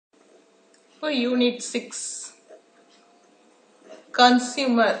Unit 6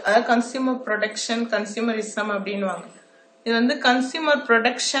 Consumer Consumer Protection Consumerism அப்படினுவாங்க. இது வந்து consumer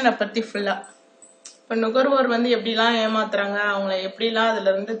protection பத்தி ஃபுல்லா. இப்ப நுகர்வோர் வந்து எப்படிலாம் ஏமாத்துறாங்க, அவங்களை எப்படிலாம் அதுல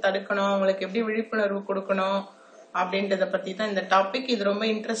இருந்து தடுக்கணும், அவங்களுக்கு எப்படி விழிப்புணர்வு கொடுக்கணும் அப்படின்றத பத்தி தான் இந்த டாபிக். இது ரொம்ப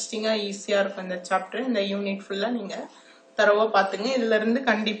இன்ட்ரெஸ்டிங்கா ஈஸியா இருக்கும் இந்த சாப்டர். இந்த யூனிட் ஃபுல்லா நீங்க தரவா பாத்துங்க. இதுல இருந்து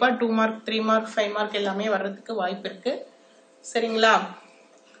கண்டிப்பா 2 மார்க் 3 மார்க் 5 மார்க் எல்லாமே வர்றதுக்கு வாய்ப்பு இருக்கு. சரிங்களா?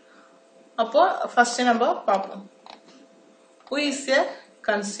 அப்போ ஃபர்ஸ்ட் நம்ம பாப்போம். Who is a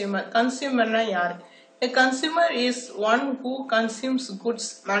consumer? Consumer na yaar? A consumer is one who consumes goods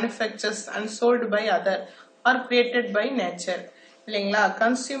manufactured and sold by other or created by nature. இல்லைங்களா?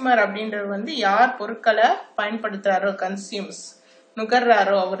 கன்சியூமர் அப்படின்றது வந்து யார் பொருட்களை பயன்படுத்துறாரோ, கன்சியூம்ஸ்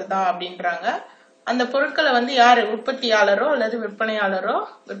நுகர்றாரோ அவர் தான் அப்படின்றாங்க. அந்த பொருட்களை வந்து யாரு உற்பத்தியாளரோ அல்லது விற்பனையாளரோ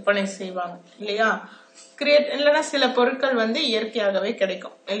விற்பனை செய்வாங்க இல்லையா? கிரியேட் இல்லைன்னா சில பொருட்கள் வந்து இயற்கையாகவே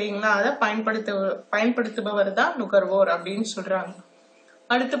கிடைக்கும் இல்லைங்களா? அதை பயன்படுத்துபவர் தான் நுகர்வோர் அப்படின்னு சொல்றாங்க.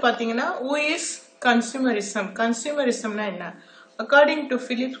 அடுத்து பாத்தீங்கன்னா who is consumerism? கன்சியூமரிசம்னா என்ன? According to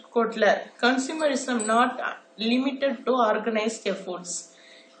Philip Kotler, consumerism not limited to organised efforts.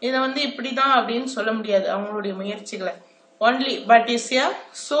 இதை வந்து இப்படிதான் அப்படின்னு சொல்ல முடியாது அவங்களுடைய முயற்சிகளை. Only but is A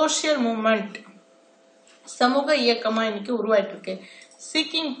social movement, சமூக இயக்கமா இன்னைக்கு உருவாயிட்டு இருக்கு.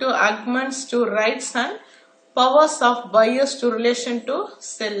 Seeking to augment to rights and powers of buyers to relation to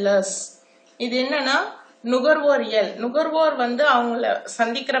sellers. இது என்னன்னா நுகர்வோரியல். நுகர்வோர் வந்து அவங்கள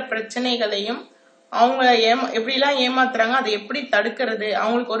சந்திக்கிற பிரச்சனைகளையும் அவங்க எப்படிலாம் ஏமாத்துறாங்க அதை எப்படி தடுக்கிறது,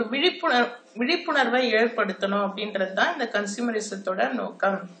 அவங்களுக்கு ஒரு விழிப்புணர்வை ஏற்படுத்தணும் அப்படின்றது தான் இந்த கன்சியூமரிசத்தோட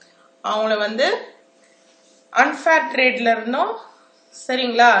நோக்கம். அவங்கள வந்து அன்ஃபேர் ட்ரேட்ல இருந்தும்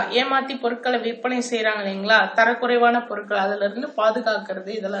சரிங்களா ஏமாத்தி பொருட்களை விற்பனை செய்யறாங்க இல்லைங்களா, தரக்குறைவான பொருட்கள் அதுல இருந்து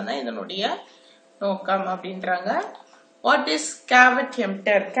பாதுகாக்கிறது, இதெல்லாம் தான் இதனுடைய நோக்கம் அப்படின்றாங்க. What is கேவட்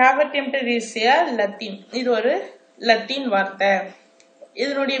எம்டர்? கேவட் எம்டர் is a Latin. இது ஒரு லத்தீன் வார்த்தை.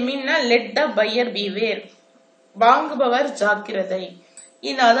 இதனுடைய மீன்னா லெட் த பையர் பீவேர், வாங்குபவர் ஜாக்கிரதை.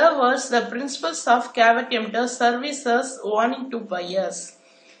 In other words the principles of கேவட் எம்டர் services warning to buyers.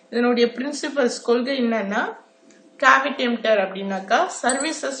 இதனுடைய பிரின்சிபல்ஸ் கொள்கை என்னன்னா, கேவிட் எம்டர் அப்படின்னாக்கா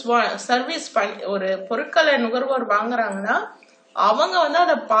சர்வீஸ் ஒரு பொருட்களை நுகர்வோர் வாங்குறாங்கன்னா அவங்க வந்து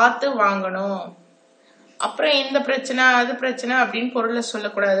அதை பார்த்து வாங்கணும். அப்புறம் இந்த பிரச்சனை அது பிரச்சனை அப்படின்னு பொருளை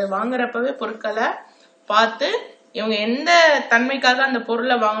சொல்லக்கூடாது. வாங்குறப்பவே பொருட்களை பார்த்து இவங்க எந்த தன்மைக்காக அந்த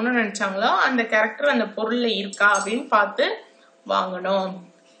பொருளை வாங்கணும்னு நினைச்சாங்களோ அந்த கேரக்டர் அந்த பொருள்ல இருக்கா அப்படின்னு பார்த்து வாங்கணும்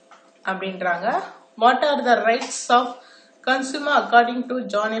அப்படின்றாங்க. What are the rights of consumer according to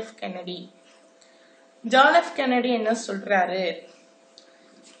John F Kennedy? John F Kennedy என்ன சொல்றாரு?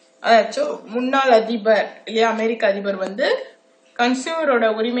 அதாச்சும் முன்னாள் அதிபர் இல்லையா, அமெரிக்க அதிபர் வந்து கன்சியூமரோட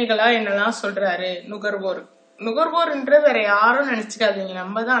உரிமைகளா என்னெல்லாம் சொல்றாரு? நுகர்வோர்ன்ற வேற யாரும் நினைச்சுக்காதீங்க,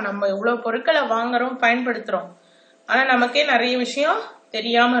 நம்ம தான். நம்ம இவ்வளவு பொருட்களை வாங்குறோம் பயன்படுத்துறோம், ஆனா நமக்கே நிறைய விஷயம்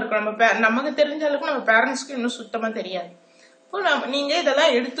தெரியாம இருக்கும். நமக்கு தெரிஞ்ச அளவுக்கு நம்ம பேரண்ட்ஸ்க்கு இன்னும் சுத்தமா தெரியாது. நீங்க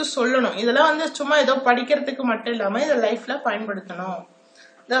இதெல்லாம் எடுத்து சொல்லணும். இதெல்லாம் வந்து சும்மா ஏதோ படிக்கிறதுக்கு மட்டும் இல்லாம இதை லைஃப்ல பயன்படுத்தணும்.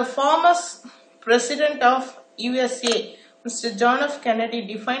 The former President of USA, Mr. John F. Kennedy,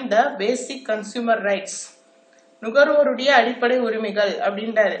 defined the basic consumer rights. நுகர்வோருடைய அடிப்படை உரிமைகள்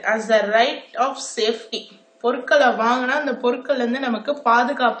அப்படின்றாரு. as the right of safety. பொருட்களை வாங்கினா அந்த பொருட்கள்ல இருந்து நமக்கு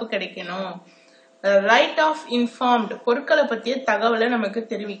பாதுகாப்பு கிடைக்கணும். the right of informed. பொருட்களை பற்றிய தகவலை நமக்கு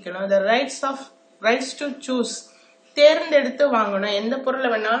தெரிவிக்கணும். the rights to choose. தேர்ந்தெடுத்து வாங்கணும். எந்த பொருளை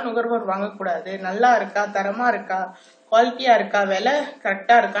வேணாலும் நுகர்வோர் வாங்கக்கூடாது. நல்லா இருக்கா, தரமா இருக்கா, குவாலிட்டியா இருக்கா, விலை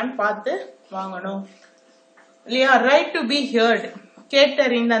கரெக்டா இருக்கான்னு பார்த்து வாங்கணும் இல்லையா? Right to be heard.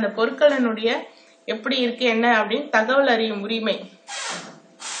 கேட்டறிந்த அந்த பொருட்களினுடைய எப்படி இருக்கு என்ன அப்படின்னு தகவல் அறியும் உரிமை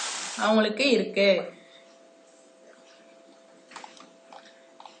அவங்களுக்கு இருக்கு.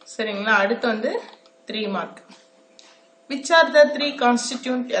 சரிங்களா? அடுத்து வந்து 3 mark. Which are the 3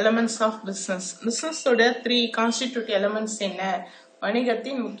 constituent elements of business? Business ஓட 3 constituent elements என்ன?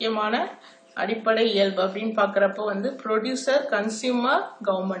 வணிகத்தின் முக்கியமான அடிப்படை இயல்பு அப்படின்னு பாக்குறப்ப வந்து ப்ரொடியூசர், கன்சியூமர்,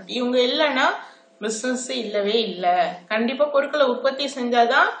 கவர்மெண்ட். இவங்க இல்லைன்னா பிசினஸ் இல்லவே இல்லை. கண்டிப்பா பொருட்களை உற்பத்தி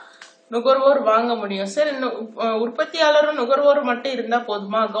செஞ்சாதான் நுகர்வோர் வாங்க முடியும். சரி, உற்பத்தியாளரும் நுகர்வோர் மட்டும் இருந்தா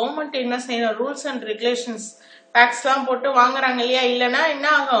போதுமா? கவர்மெண்ட் என்ன செய்யணும்? ரூல்ஸ் அண்ட் ரெகுலேஷன்ஸ், டாக்ஸ் எல்லாம் போட்டு வாங்குறாங்க இல்லையா? இல்லைன்னா என்ன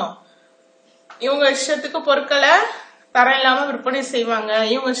ஆகும்? இவங்க இஷ்டத்துக்கு பொருட்களை தரம் இல்லாம விற்பனை செய்வாங்க,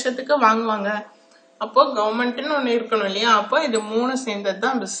 இவங்க இஷ்டத்துக்கு வாங்குவாங்க. அப்போ கவர்மெண்ட்னு ஒண்ணு இருக்கணும் இல்லையா? அப்போ இது 3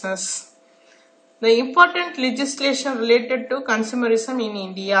 சேர்ந்ததுதான் business. The important legislation related to consumerism in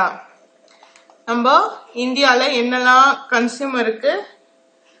India. நம்ம இந்தியால என்னெல்லாம் கன்சியூமருக்கு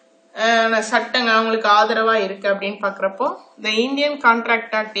சட்டங்கள் அவங்களுக்கு ஆதரவா இருக்கு அப்படின்னு பாக்குறப்போ, the Indian Contract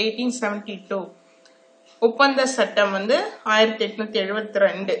Act 1872 ஒப்பந்த சட்டம் வந்து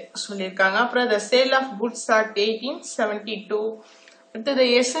 1872 சொல்லியிருக்காங்க. அப்புறம் the Sale of Goods Act 1872, the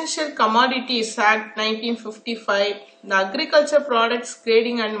Essential Commodities Act 1955, the Agriculture Products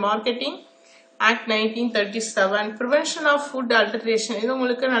Grading and Marketing Act 1937, Prevention of Food Adulteration, இது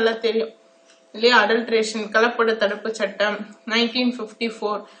உங்களுக்கு நல்லா தெரியும் இல்லையா, adulteration கலப்பட தடுப்பு சட்டம்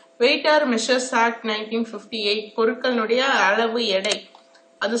 1954, Weight or Measures Act 1958, பொருட்களுடைய அளவு எடை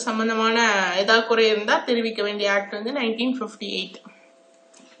அது சம்பந்தமான ஏதாவது குறை இருந்தா தெரிவிக்க வேண்டிய ஆக்ட் வந்து 1958.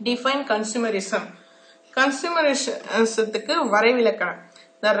 Define consumerism. Consumerismத்துக்கு வரைவிலக்கணம்.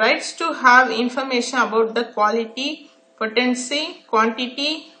 The rights to have information about the quality, potency,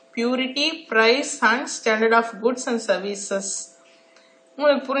 quantity, purity, price and standard of goods and services.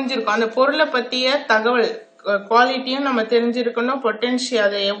 உங்களுக்கு புரிஞ்சிருக்கும். அந்த பொருளை பத்திய தகவல் குவாலிட்டியும் நம்ம தெரிஞ்சிருக்கணும், பொட்டன்சி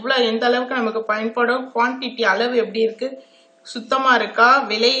அது எவ்வளவு எந்த அளவுக்கு நமக்கு பயன்படும், குவான்டிட்டி அளவு எப்படி இருக்கு, சுத்தமா இருக்கா,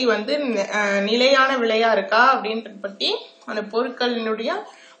 விலை வந்து நிலையான விலையா இருக்கா அப்படின்றத பத்தி அந்த பொருட்களினுடைய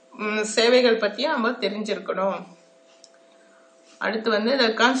சேவைகள் பத்தி நம்ம தெரிஞ்சிருக்கணும். அடுத்து வந்து the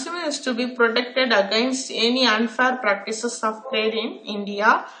consumer is to be protected against any unfair practices of trade in India.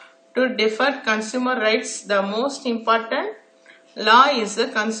 To defend consumer rights, the most important law is the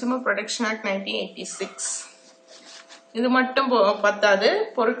Consumer Protection Act 1986. இது மட்டும் பத்தாது,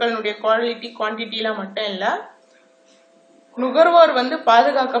 பொருட்களுடைய குவாலிட்டி குவான்டிட்டில மட்டும் இல்ல, நுகர்வோர் வந்து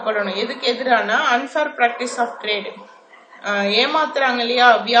பாதுகாக்கப்படணும். எதுக்கு எதிரான அன்ஃபேர் பிராக்டிஸ் ஆஃப் ட்ரேட், ஏமாத்துறாங்க இல்லையா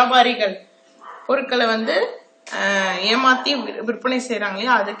வியாபாரிகள், பொருட்களை வந்து ஏமாத்தி விற்பனை செய்யறாங்க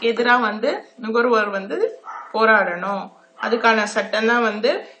இல்லையா, அதுக்கு எதிராக வந்து நுகர்வோர் வந்து போராடணும். அதுக்கான சட்டம் தான்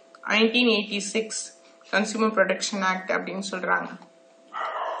வந்து 1986 கன்சியூமர் ப்ரொடெக்ஷன் ஆக்ட் அப்படின்னு சொல்றாங்க.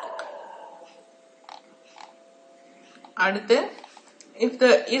 அடுத்து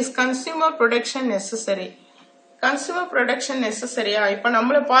is consumer protection necessary? Consumer protection நெசசரியா? இப்ப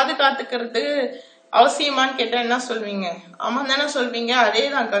நம்மளை பாதுகாத்துக்கிறது அவசியமான்னு கேட்டா என்ன சொல்வீங்க? ஆமா தானே சொல்வீங்க.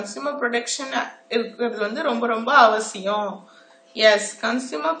 அதேதான், கன்சியூமர் ப்ரொடெக்ஷன் இருக்கிறது வந்து ரொம்ப ரொம்ப அவசியம். S,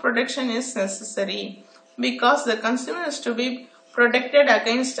 consumer protection is necessary because the consumer is to be protected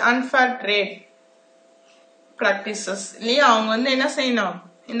against unfair trade practices இல்லையா. அவங்க வந்து என்ன செய்யணும்,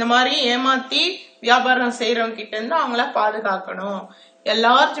 இந்த மாதிரி ஏமாத்தி வியாபாரம் செய்யறவங்க கிட்ட இருந்து அவங்கள பாதுகாக்கணும். A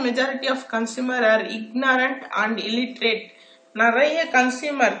large majority of consumer are ignorant and illiterate. நிறைய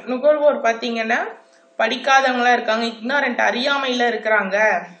கன்சியூமர் நுகர்வோர் பாத்தீங்கன்னா படிக்காதவங்களா இருக்காங்க, இக்னாரண்ட் அறியாமையில இருக்கிறாங்க.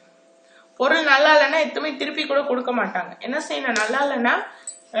 பொருள் நல்லா இல்லைன்னா எதுவுமே திருப்பி கூட கொடுக்க மாட்டாங்க. என்ன செய்யணும், நல்லா இல்லைன்னா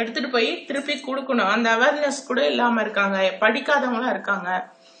எடுத்துட்டு போய் திருப்பி கொடுக்கணும், அந்த அவேர்னஸ் கூட இல்லாம இருக்காங்க, படிக்காதவங்களா இருக்காங்க.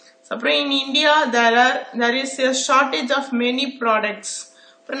 அப்புறம் in India there is a shortage of many products.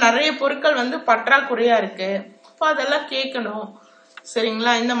 அப்புறம் நிறைய பொருட்கள் வந்து பற்றாக்குறையா இருக்கு. அப்ப அதெல்லாம் கேட்கணும்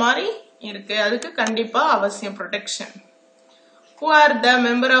சரிங்களா. இந்த மாதிரி இருக்கு, அதுக்கு கண்டிப்பா அவசியம் protection. Who are the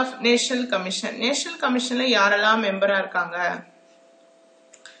member of National Commission? National Commissionல யாரெல்லாம் மெம்பரா இருக்காங்க?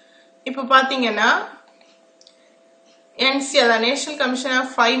 இப்ப பாத்தீங்கன்னா NC, அதான் நேஷனல் கமிஷன்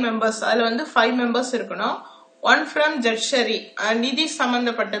ஆஃப் 5 members. அதுல வந்து 5 members இருக்கணும். 1 from ஜட்ஜரி, நீதி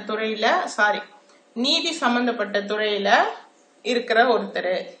சம்பந்தப்பட்ட துறையில இருக்கிற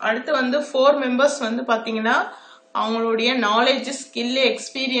ஒருத்தர். அடுத்து வந்து 4 members வந்து பாத்தீங்கன்னா அவங்களுடைய நாலேஜ், ஸ்கில்,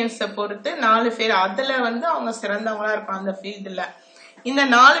 எக்ஸ்பீரியன்ஸை பொறுத்து 4 பேர், அதுல வந்து அவங்க சிறந்தவங்களா இருப்பாங்க அந்த ஃபீல்டுல. இந்த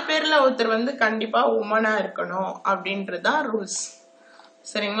 4 பேர்ல ஒருத்தர் வந்து கண்டிப்பா உமனா இருக்கணும் அப்படின்றதுதான் ரூல்ஸ்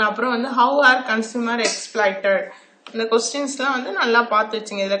சரிங்களா. அப்புறம் வந்து ஹவு ஆர் கன்சியூமர் எக்ஸ்பிளாய்டட், இந்த கொஸ்டின்ஸ்லாம் வந்து நல்லா பார்த்து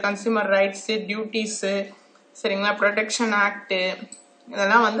வச்சுங்க. இதுல கன்சியூமர் ரைட்ஸ், டியூட்டிஸ் சரிங்களா, ப்ரொடெக்ஷன் ஆக்ட்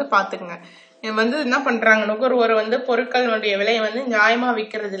இதெல்லாம் வந்து பாத்துக்குங்க. இது வந்து என்ன பண்றாங்க, நுகர்வோர் வந்து பொருட்களுடைய விலையை வந்து நியாயமா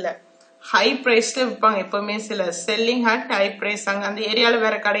விற்கிறது இல்ல, ஹை பிரைஸ்ல விற்பாங்க எப்பவுமே. சில செல்லிங் அட் ஹை பிரைஸ், அங்க அந்த ஏரியால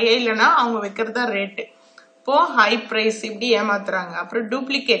வேற கடையே இல்லைன்னா அவங்க விற்கிறதா ரேட்டு, இப்போ ஹை பிரைஸ் இப்படி ஏமாத்துறாங்க. அப்புறம்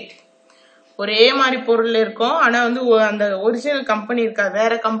டூப்ளிகேட், ஒரே மாதிரி பொருள் இருக்கும் ஆனா வந்து அந்த ஒரிஜினல் கம்பெனி இருக்கா,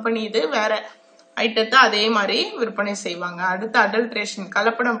 வேற கம்பெனி இது, வேற ஐட்டத்தை அதே மாதிரி விற்பனை செய்வாங்க. அடுத்து அடல்ட்ரேஷன்,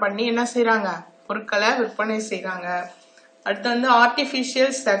 கலப்படம் பண்ணி என்ன செய்யறாங்க, பொருட்களை விற்பனை செய்யறாங்க. அடுத்து வந்து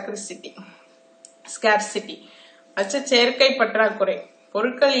ஆர்டிபிஷியல் ஸ்கார்சிட்டி, செயற்கை பற்றாக்குறை,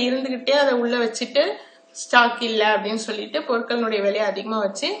 பொருட்கள் இருந்துகிட்டே அதை உள்ள வச்சுட்டு ஸ்டாக் இல்ல அப்படின்னு சொல்லிட்டு பொருட்களுடைய விலையை அதிகமா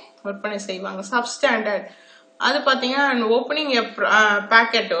வச்சு விற்பனை செய்வாங்க. சப்ஸ்டாண்டர்ட், அது பாத்தீங்கன்னா ஓப்பனிங்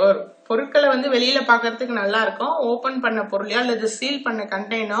பேக்கெட், ஒரு பொருட்களை வந்து வெளியில பாக்கிறதுக்கு நல்லா இருக்கும், ஓபன் பண்ண பொருளையோ அல்லது சீல் பண்ண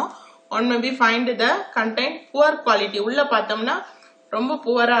கண்டெய்னோ one may be find the contain poor quality, உள்ள பார்த்தோம்னா ரொம்ப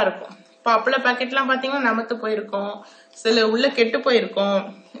புவரா இருக்கும். இப்போ அப்பள பேக்கெட்லாம் பாத்தீங்கன்னா நமத்து போயிருக்கும், சில உள்ள கெட்டு போயிருக்கும்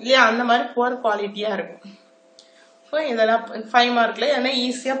இல்லையா, அந்த மாதிரி புவர் குவாலிட்டியா இருக்கும். இப்போ இதெல்லாம் 5 மார்க்ல ஏன்னா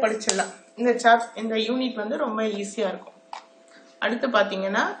ஈஸியா படிச்சிடலாம். இந்த யூனிட் வந்து ரொம்ப ஈஸியா இருக்கும். அடுத்து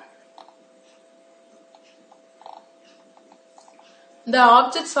பாத்தீங்கன்னா The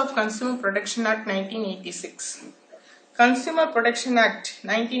objects of Consumer Protection Act 1986. Consumer Protection Act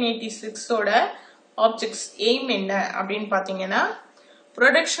 1986 ஓட objects aim என்ன அப்படின்னு பார்த்தீங்கன்னா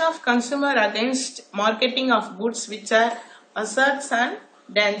protection of consumer against marketing of goods which are hazardous and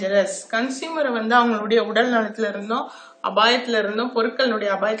dangerous. கன்சியூமரை வந்து அவங்களுடைய உடல் நலத்துல இருந்தும் அபாயத்துல இருந்தும்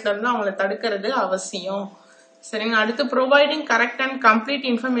பொருட்களுடைய அபாயத்துல இருந்தும் அவங்களை தடுக்கிறது அவசியம். சரிங்க. அடுத்து providing correct and complete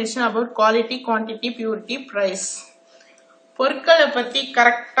information about quality, quantity, purity, price. பொருட்களை பத்தி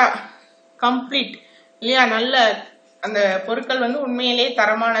கரெக்டா கம்ப்ளீட் இல்லையா, நல்ல அந்த பொருட்கள் வந்து உண்மையிலேயே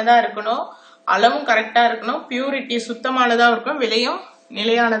தரமானதா இருக்கணும், அளவும் கரெக்டா இருக்கணும், பியூரிட்டி சுத்தமானதா இருக்கணும், விலையும்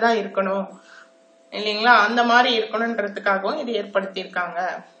நிலையானதா இருக்கணும் இல்லைங்களா, அந்த மாதிரி இருக்கணும்ன்றதுக்காகவும் இது ஏற்படுத்தியிருக்காங்க.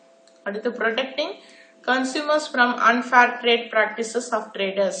 அடுத்து protecting consumers from unfair trade practices of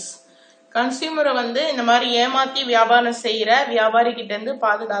traders. கன்சியூமரை வந்து இந்த மாதிரி ஏமாத்தி வியாபாரம் செய்யற வியாபாரி கிட்ட இருந்து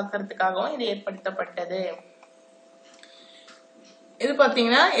பாதுகாக்கிறதுக்காகவும் இது ஏற்படுத்தப்பட்டது. இது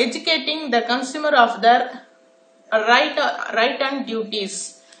பாத்தீங்கன்னா educating the consumer of Dhar right and duties.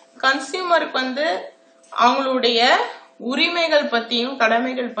 கன்சியூமருக்கு வந்து அவங்களுடைய உரிமைகள் பத்தியும்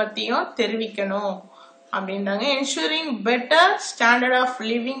கடமைகள் பத்தியும் தெரிவிக்கணும் அப்படின்றாங்க. ensuring better standard of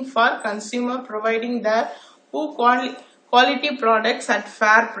living for consumer, providing the quality products at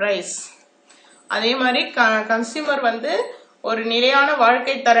fair price. அதே மாதிரி கன்சியூமர் வந்து ஒரு நிலையான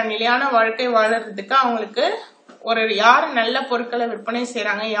வாழ்க்கை நிலையான வாழ்க்கை வாழறதுக்கு அவங்களுக்கு ஒரு யார் நல்ல பொருட்களை விற்பனை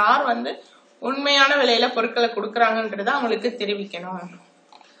செய்யறாங்க, யார் வந்து உண்மையான விலையில பொருட்களை கொடுக்கறாங்கன்றத அவங்களுக்கு தெரிவிக்கணும்.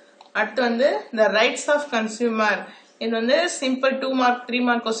 அடுத்து வந்து the rights of consumer. இது வந்து சிம்பிள் 2 மார்க் 3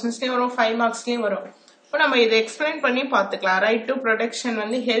 மார்க் கொஸ்டின்ஸ்லயும் வரும், 5 மார்க்ஸ்லயும் வரும். இப்போ நம்ம இதை எக்ஸ்பிளைன் பண்ணி பார்த்துக்கலாம். ரைட் டு ப்ரொடெக்ஷன்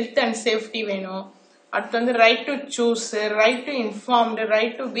வந்து ஹெல்த் அண்ட் சேஃப்டி வேணும். அடுத்து வந்து right to choose, right to informed,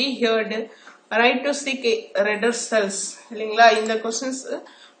 right to be heard, right to seek ரெடர்சல்ஸ் இல்லைங்களா. இந்த கொஸ்டின்ஸ்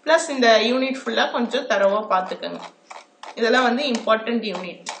பிளஸ் இந்த யூனிட் ஃபுல்லா கொஞ்சம் தரவா பார்த்துக்கோங்க. இதெல்லாம் வந்து இம்பார்ட்டன்ட்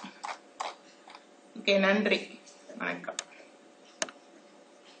யூனிட். ஓகே, நன்றி, வணக்கம்.